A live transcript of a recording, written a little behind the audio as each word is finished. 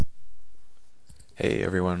Hey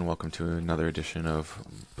everyone, welcome to another edition of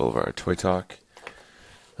Boulevard Toy Talk.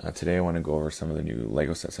 Today I want to go over some of the new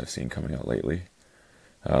LEGO sets I've seen coming out lately.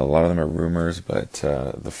 A lot of them are rumors, but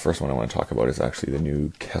the first one I want to talk about is actually the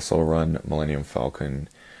new Kessel Run Millennium Falcon,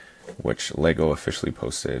 which LEGO officially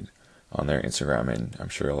posted on their Instagram, and I'm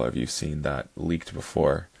sure a lot of you have seen that leaked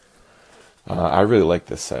before. I really like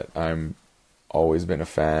this set. I'm always been a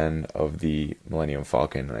fan of the Millennium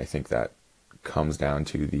Falcon, and I think that comes down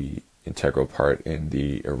to the integral part in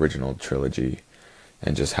the original trilogy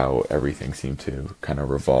and just how everything seemed to kind of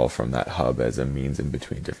revolve from that hub as a means in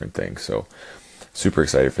between different things. So super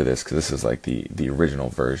excited for this because this is like the original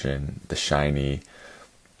version, the shiny,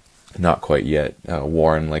 not quite yet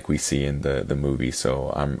worn like we see in the movie.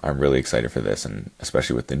 So I'm really excited for this, and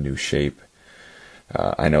especially with the new shape.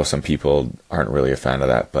 I know some people aren't really a fan of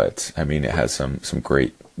that, but I mean, it has some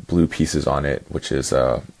great blue pieces on it, which is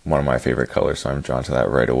one of my favorite colors, so I'm drawn to that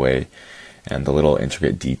right away. And the little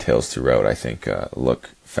intricate details throughout, I think,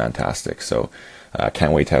 look fantastic. So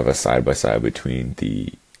can't wait to have a side by side between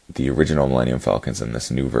the original Millennium Falcons and this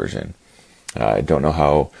new version. I don't know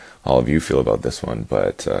how all of you feel about this one,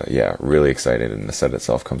 but yeah, really excited. And the set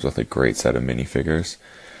itself comes with a great set of minifigures.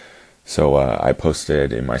 So I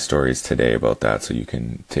posted in my stories today about that, so you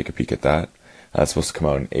can take a peek at that. It's supposed to come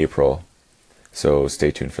out in April, so stay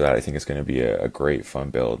tuned for that. I think it's going to be a great fun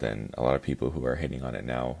build, and a lot of people who are hitting on it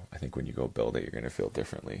now, I think when you go build it, you're going to feel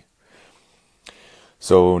differently.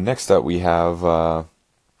 So next up, we have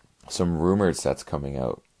some rumored sets coming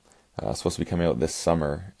out. Supposed to be coming out this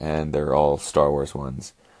summer, and they're all Star Wars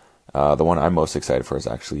ones. The one I'm most excited for is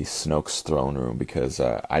actually Snoke's throne room because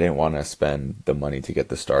I didn't want to spend the money to get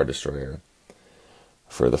the Star Destroyer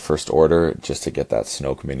for the First Order just to get that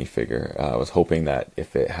Snoke minifigure. I was hoping that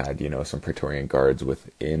if it had, some Praetorian guards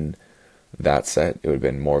within that set, it would have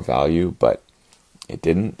been more value, but it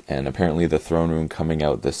didn't. And apparently, the throne room coming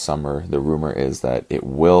out this summer, the rumor is that it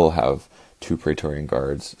will have two Praetorian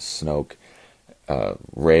guards, Snoke,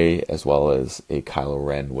 Rey, as well as a Kylo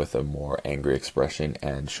Ren with a more angry expression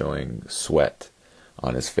and showing sweat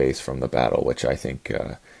on his face from the battle, which I think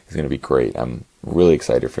is going to be great. I'm really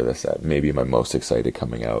excited for this set, maybe my most excited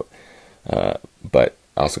coming out. But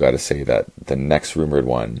I also got to say that the next rumored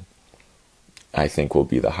one, I think, will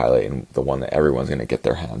be the highlight and the one that everyone's going to get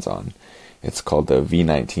their hands on. It's called the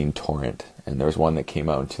V19 Torrent, and there's one that came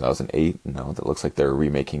out in 2008. Now that looks like they're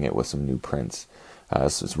remaking it with some new prints.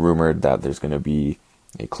 So it's rumored that there's going to be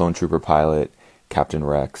a clone trooper pilot, Captain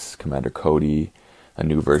Rex, Commander Cody, a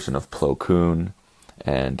new version of Plo Koon,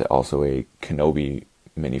 and also a Kenobi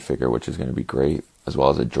minifigure, which is going to be great, as well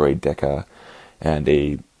as a droid Deca and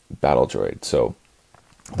a battle droid. So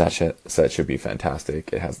that set should be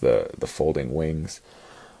fantastic. It has the folding wings.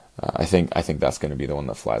 I think that's going to be the one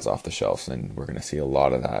that flies off the shelves, and we're going to see a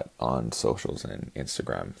lot of that on socials and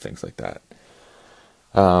Instagram, things like that.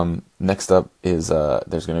 Next up is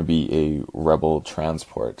there's going to be a Rebel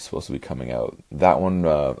transport supposed to be coming out. That one,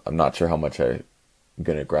 I'm not sure how much I'm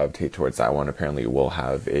going to gravitate towards that one. Apparently, it will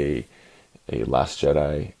have a Last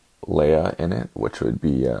Jedi Leia in it, which would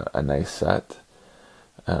be a nice set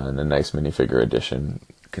and a nice minifigure addition,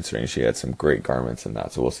 considering she had some great garments in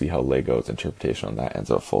that. So we'll see how Lego's interpretation on that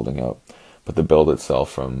ends up folding out. But the build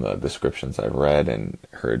itself, from the descriptions I've read and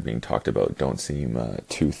heard being talked about, don't seem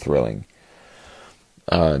too thrilling.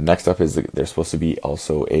 Next up is there's supposed to be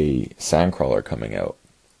also a Sandcrawler coming out.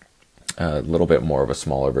 A little bit more of a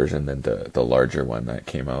smaller version than the larger one that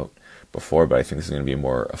came out before, but I think this is going to be a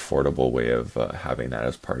more affordable way of having that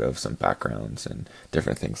as part of some backgrounds and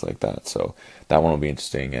different things like that. So that one will be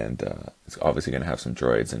interesting, and it's obviously going to have some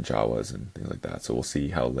droids and Jawas and things like that. So we'll see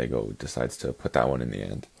how LEGO decides to put that one in the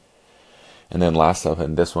end. And then last up,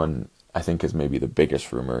 and this one I think is maybe the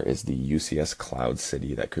biggest rumor, is the UCS Cloud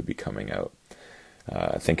City that could be coming out.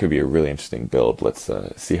 I think it could be a really interesting build. Let's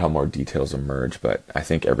see how more details emerge, but I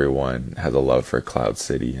think everyone has a love for Cloud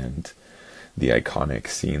City and the iconic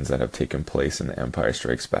scenes that have taken place in The Empire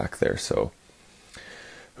Strikes Back there. So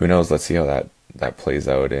who knows? Let's see how that plays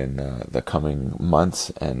out in the coming months,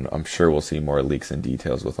 and I'm sure we'll see more leaks and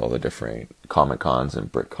details with all the different Comic Cons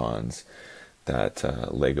and BritCons that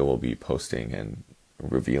LEGO will be posting and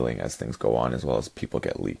revealing as things go on, as well as people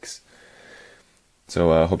get leaks.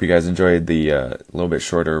 So I hope you guys enjoyed the little bit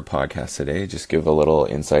shorter podcast today. Just give a little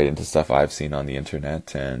insight into stuff I've seen on the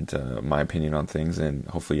internet and my opinion on things, and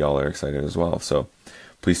hopefully y'all are excited as well. So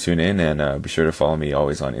please tune in, and be sure to follow me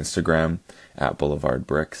always on Instagram at Boulevard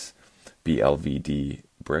Bricks, BLVD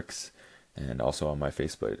Bricks, and also on my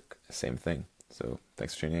Facebook, same thing. So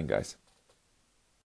thanks for tuning in, guys.